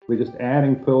we're just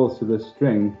adding pearls to this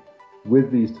string with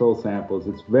these till samples.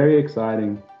 It's very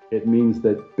exciting. It means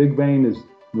that Big Vein is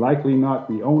likely not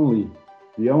the only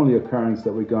occurrence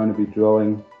that we're going to be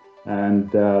drilling,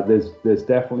 and there's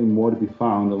definitely more to be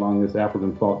found along this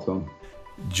Appleton Fault Zone.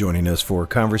 Joining us for a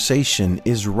conversation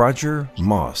is Roger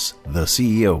Moss, the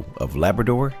CEO of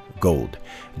Labrador Gold.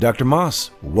 Dr.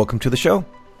 Moss, welcome to the show.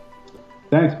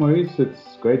 Thanks, Maurice.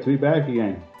 It's great to be back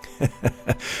again.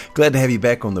 Glad to have you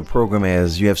back on the program,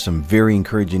 as you have some very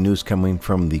encouraging news coming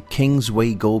from the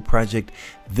Kingsway Gold Project,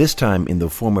 this time in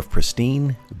the form of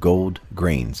pristine gold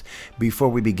grains. Before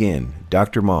we begin,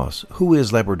 Dr. Moss, who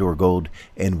is Labrador Gold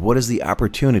and what is the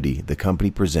opportunity the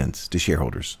company presents to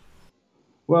shareholders?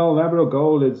 Well, Labrador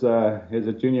Gold is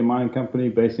a junior mining company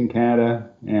based in Canada,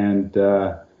 and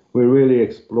we're really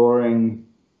exploring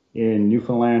in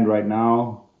Newfoundland right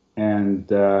now,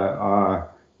 and our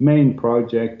main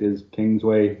project is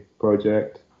Kingsway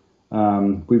project.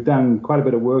 We've done quite a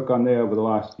bit of work on there over the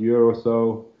last year or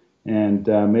so, and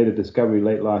made a discovery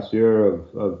late last year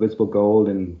of visible gold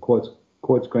in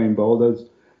quartz grain boulders.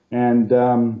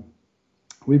 And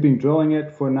we've been drilling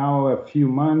it for now a few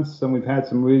months, and we've had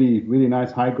some really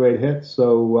nice high grade hits.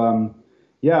 So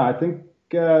yeah, I think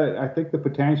the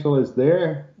potential is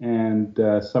there, and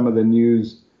some of the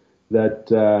news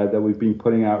that we've been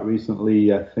putting out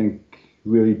recently, I think,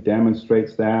 really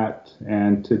demonstrates that.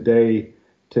 And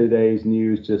today's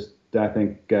news just, I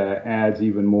think, adds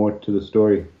even more to the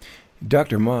story.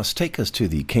 Dr. Moss, take us to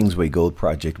the Kingsway Gold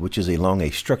Project, which is along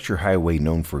a structure highway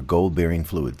known for gold-bearing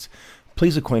fluids.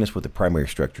 Please acquaint us with the primary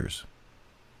structures.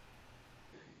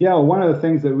 Yeah, well, one of the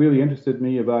things that really interested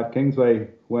me about Kingsway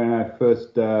when I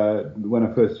first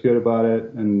heard about it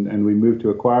and we moved to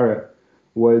acquire it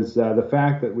was the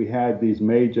fact that we had these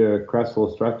major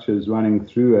crustal structures running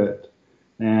through it.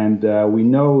 And we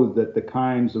know that the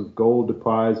kinds of gold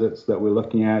deposits that we're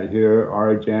looking at here,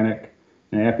 orogenic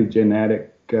and epigenetic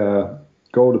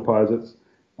gold deposits,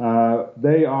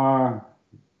 they are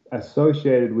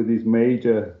associated with these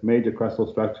major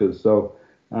crustal structures. So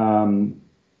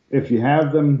if you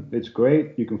have them, it's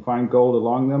great. You can find gold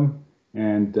along them.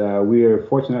 And we are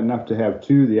fortunate enough to have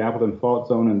two, the Appleton Fault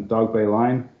Zone and Dog Bay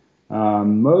Line.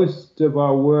 Most of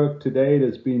our work to date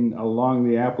has been along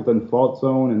the Appleton Fault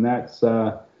Zone, and that's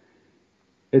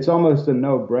it's almost a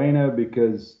no-brainer,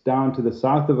 because down to the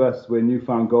south of us, where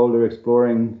Newfound Gold are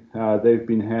exploring, they've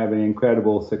been having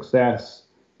incredible success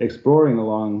exploring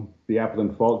along the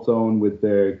Appleton Fault Zone with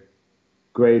their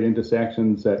great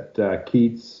intersections at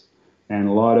Keats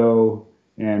and Lotto,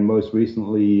 and most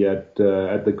recently at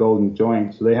the Golden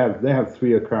Joint. So they have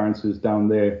three occurrences down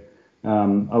there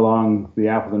along the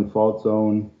Appleton Fault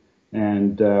Zone,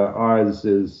 and ours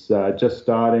is just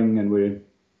starting, and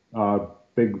our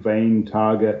Big Vein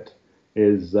target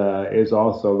is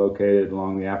also located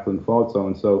along the Appleton Fault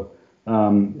Zone. So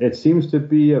it seems to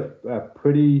be a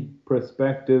pretty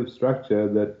prospective structure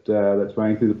that's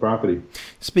running through the property.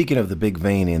 Speaking of the Big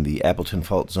Vein and the Appleton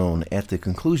Fault Zone, at the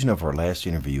conclusion of our last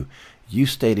interview, you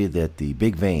stated that the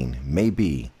Big Vein may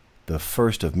be the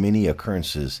first of many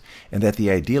occurrences, and that the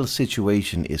ideal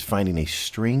situation is finding a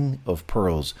string of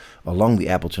pearls along the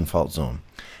Appleton Fault Zone.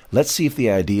 Let's see if the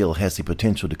ideal has the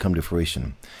potential to come to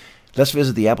fruition. Let's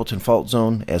visit the Appleton Fault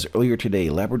Zone, as earlier today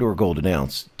Labrador Gold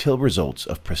announced till results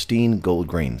of pristine gold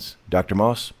grains. Dr.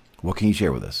 Moss, what can you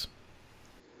share with us?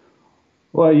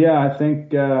 Well, yeah, I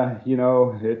think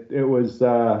it was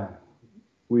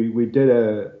we did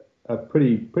a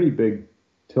pretty big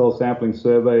till sampling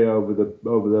survey over the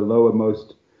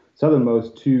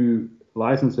southernmost two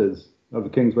licenses of the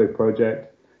Kingsway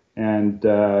project, and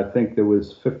I think there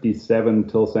was 57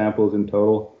 till samples in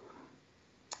total,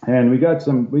 and we got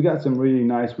some really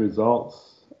nice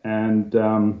results. And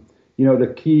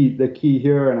the key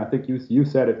here, and I think you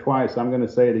said it twice, I'm going to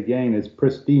say it again, is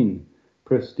pristine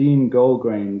gold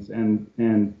grains,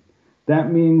 and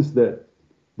that means that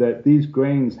these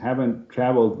grains haven't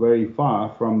traveled very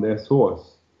far from their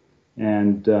source.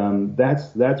 And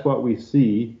that's what we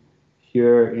see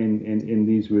here in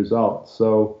these results.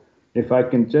 So if I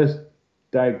can just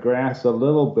digress a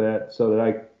little bit so that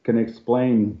I can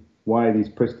explain why these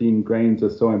pristine grains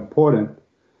are so important,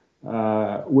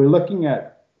 we're looking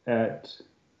at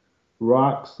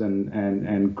rocks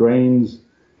and grains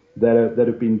that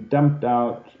have been dumped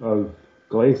out of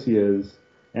glaciers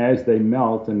as they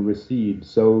melt and recede.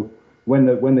 So when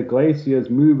the glaciers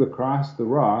move across the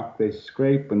rock, they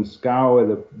scrape and scour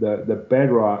the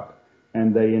bedrock,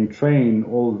 and they entrain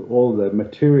all the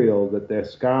material that they're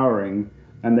scouring,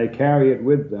 and they carry it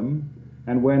with them.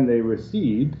 And when they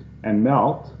recede and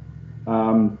melt,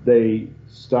 they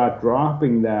start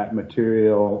dropping that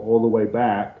material all the way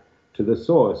back to the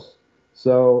source.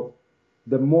 So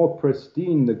the more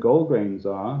pristine the gold grains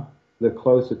are, the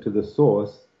closer to the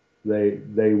source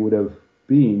they would have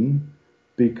been,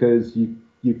 because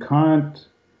you can't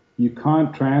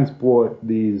transport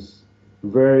these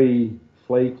very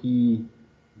flaky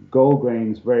gold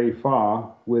grains very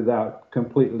far without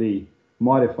completely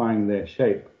modifying their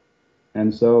shape.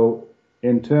 And so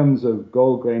in terms of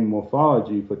gold grain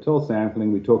morphology for till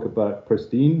sampling, we talk about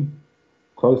pristine,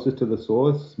 closer to the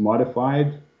source,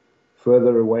 modified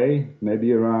further away,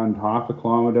 maybe around half a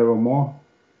kilometer or more,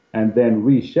 and then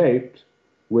reshaped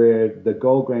where the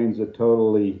gold grains are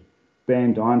totally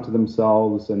bent onto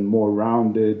themselves and more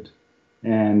rounded,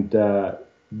 and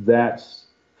that's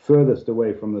furthest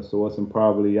away from the source and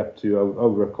probably up to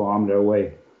over a kilometer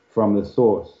away from the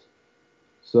source.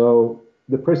 So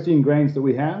the pristine grains that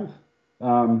we have,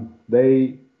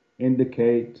 they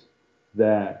indicate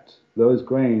that those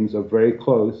grains are very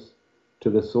close to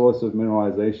the source of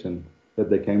mineralization that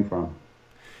they came from.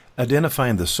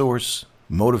 Identifying the source,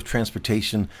 mode of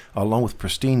transportation, along with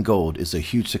pristine gold is a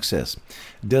huge success.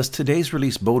 Does today's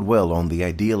release bode well on the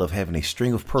ideal of having a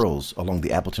string of pearls along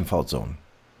the Appleton Fault Zone?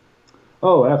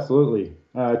 Oh, absolutely.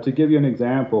 To give you an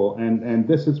example, and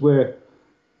this is where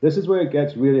it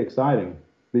gets really exciting,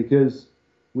 because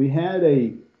we had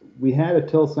a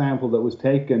till sample that was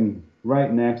taken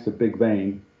right next to Big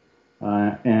Vein,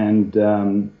 and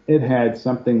it had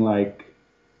something like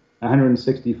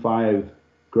 165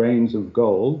 grains of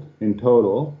gold in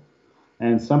total,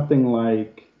 and something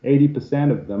like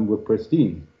 80% of them were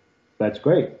pristine. That's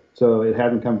great. So it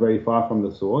hadn't come very far from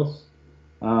the source.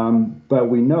 But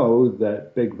we know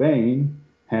that Big Vein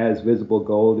has visible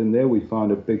gold in there. We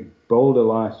found a big boulder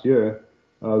last year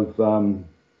of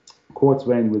quartz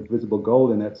vein with visible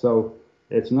gold in it. So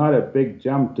it's not a big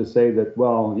jump to say that,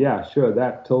 well, yeah, sure,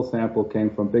 that till sample came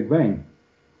from Big Vein.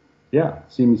 Yeah,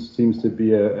 seems to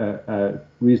be a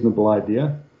reasonable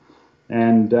idea.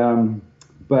 And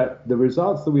but the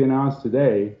results that we announced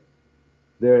today,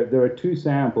 there are two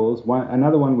samples.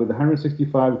 Another one with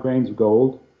 165 grains of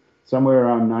gold, somewhere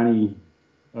around 90,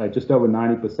 just over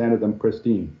 90% of them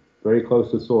pristine, very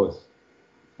close to source.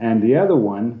 And the other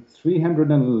one,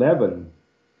 311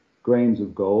 grains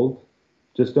of gold,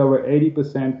 just over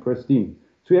 80% pristine.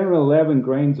 311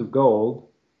 grains of gold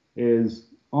is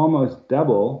almost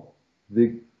double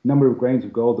the number of grains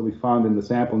of gold that we found in the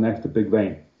sample next to Big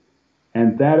Vein.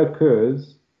 And that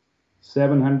occurs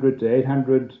 700 to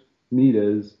 800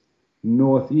 meters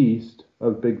northeast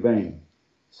of Big Vein.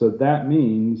 So that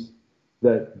means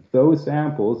that those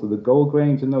samples, or the gold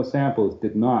grains in those samples,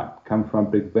 did not come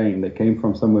from Big Vein. They came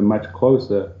from somewhere much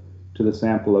closer to the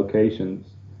sample locations.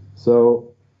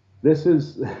 So this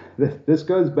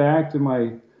goes back to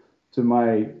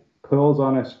my pearls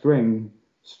on a string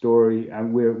story,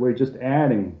 and we're just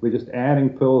adding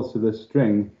pearls to the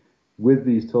string with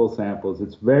these till samples.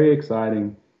 It's very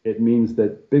exciting. It means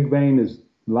that Big Vein is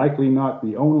likely not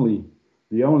the only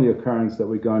occurrence that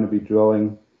we're going to be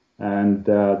drilling, and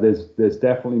there's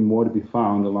definitely more to be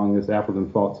found along this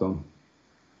Appleton Fault Zone.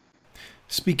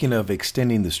 Speaking of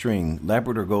extending the string,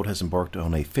 Labrador Gold has embarked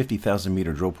on a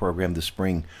 50,000-meter drill program this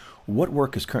spring. What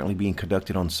work is currently being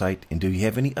conducted on site, and do you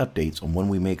have any updates on when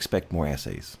we may expect more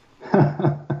assays?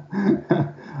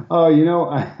 Oh,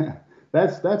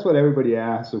 that's what everybody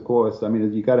asks, of course. I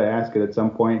mean, you got to ask it at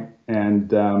some point, and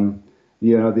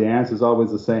the answer is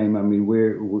always the same. I mean,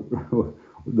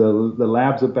 the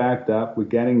labs are backed up. We're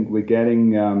getting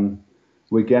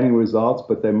results,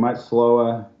 but they're much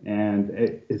slower, and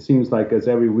it seems like as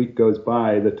every week goes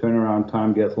by, the turnaround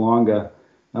time gets longer.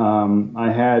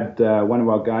 I had one of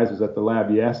our guys was at the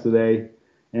lab yesterday,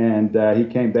 and he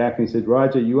came back and he said,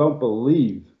 "Roger, you won't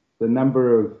believe the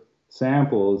number of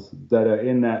samples that are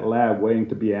in that lab waiting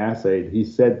to be assayed." He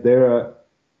said there are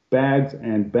bags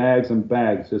and bags and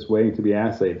bags just waiting to be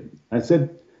assayed. I said,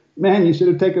 "Man, you should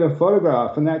have taken a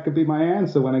photograph, and that could be my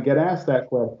answer when I get asked that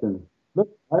question." Look,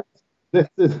 this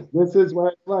is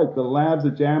what it's like. The labs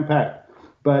are jam packed,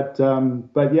 but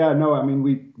yeah, no, I mean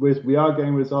we are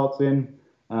getting results in.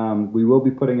 We will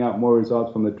be putting out more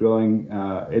results from the drilling.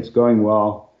 It's going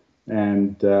well,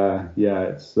 and yeah,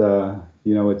 it's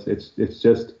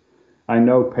just, I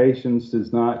know patience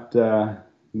is not the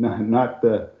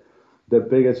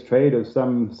biggest trait of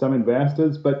some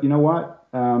investors, but you know what?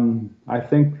 I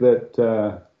think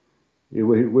that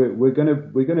we're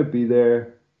gonna be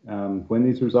there when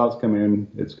these results come in.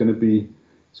 It's gonna be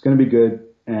good,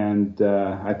 and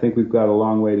I think we've got a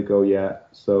long way to go yet.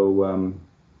 So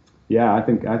yeah, I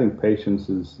think patience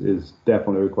is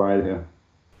definitely required here.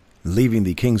 Leaving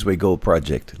the Kingsway Gold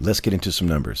Project, let's get into some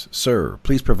numbers. Sir,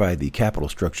 please provide the capital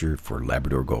structure for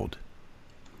Labrador Gold.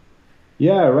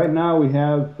 Yeah, right now we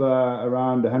have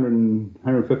around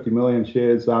 150 million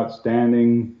shares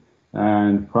outstanding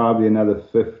and probably another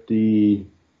 50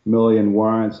 million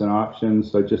warrants and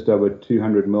options, so just over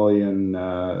 200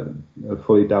 million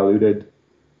fully diluted.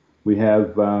 We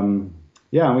have,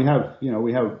 we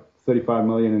have 35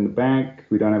 million in the bank.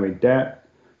 We don't have any debt,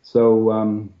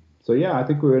 so yeah, I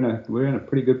think we're in a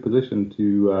pretty good position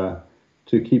to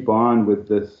keep on with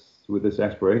this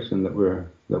exploration that we're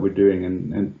doing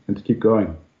and to keep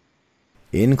going.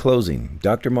 In closing,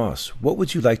 Dr. Moss, what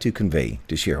would you like to convey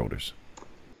to shareholders?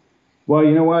 Well,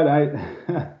 you know what,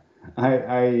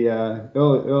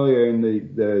 earlier in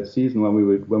the season when we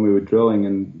were drilling,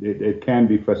 and it can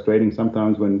be frustrating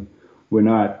sometimes when we're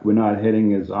not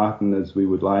hitting as often as we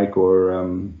would like, or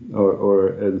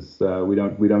as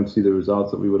we don't see the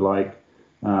results that we would like.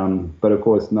 But of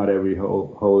course, not every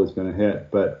hole is going to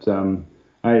hit. But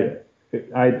I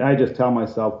just tell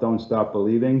myself, don't stop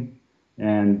believing,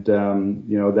 and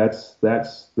that's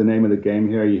the name of the game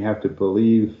here. You have to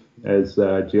believe as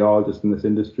a geologist in this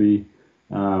industry.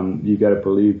 You got to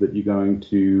believe that you're going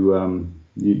to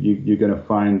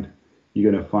find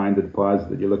the deposit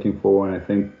that you're looking for, and I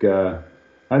think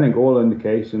all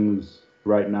indications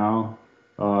right now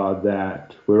are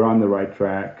that we're on the right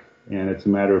track, and it's a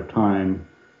matter of time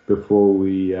before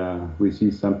we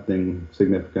see something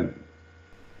significant.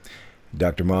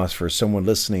 Dr. Moss, for someone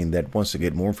listening that wants to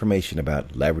get more information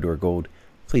about Labrador Gold,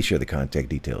 please share the contact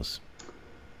details.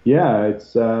 Yeah,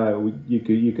 it's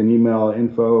you can email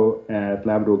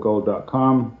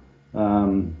info@labradorgold.com.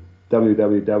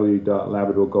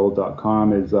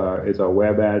 www.labradorgold.com is our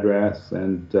web address,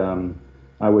 and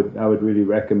I would really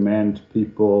recommend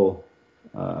people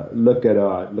look at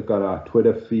our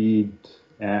Twitter feed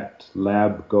at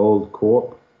Lab Gold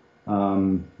Corp.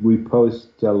 We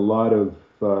post a lot of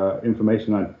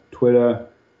information on Twitter.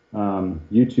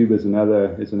 YouTube is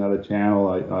another channel,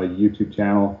 our YouTube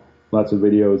channel. Lots of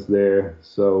videos there.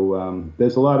 So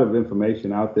there's a lot of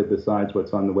information out there besides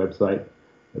what's on the website.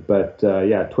 But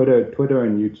yeah, Twitter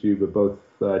and YouTube are both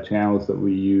channels that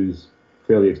we use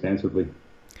fairly extensively.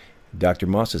 Dr.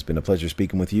 Moss, it's been a pleasure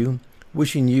speaking with you.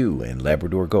 Wishing you and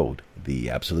Labrador Gold the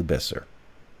absolute best, sir.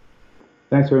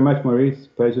 Thanks very much, Maurice.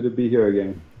 Pleasure to be here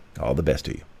again. All the best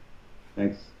to you.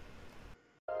 Thanks.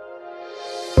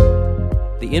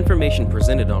 The information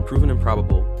presented on Proven and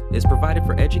Probable is provided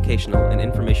for educational and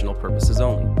informational purposes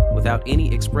only, without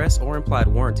any express or implied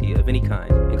warranty of any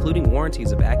kind, including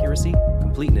warranties of accuracy,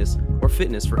 completeness, or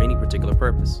fitness for any particular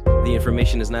purpose. The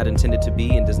information is not intended to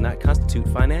be and does not constitute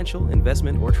financial,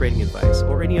 investment, or trading advice,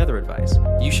 or any other advice.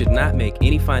 You should not make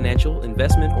any financial,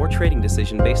 investment, or trading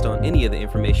decision based on any of the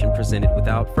information presented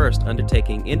without first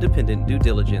undertaking independent due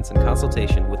diligence and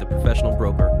consultation with a professional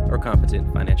broker or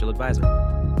competent financial advisor.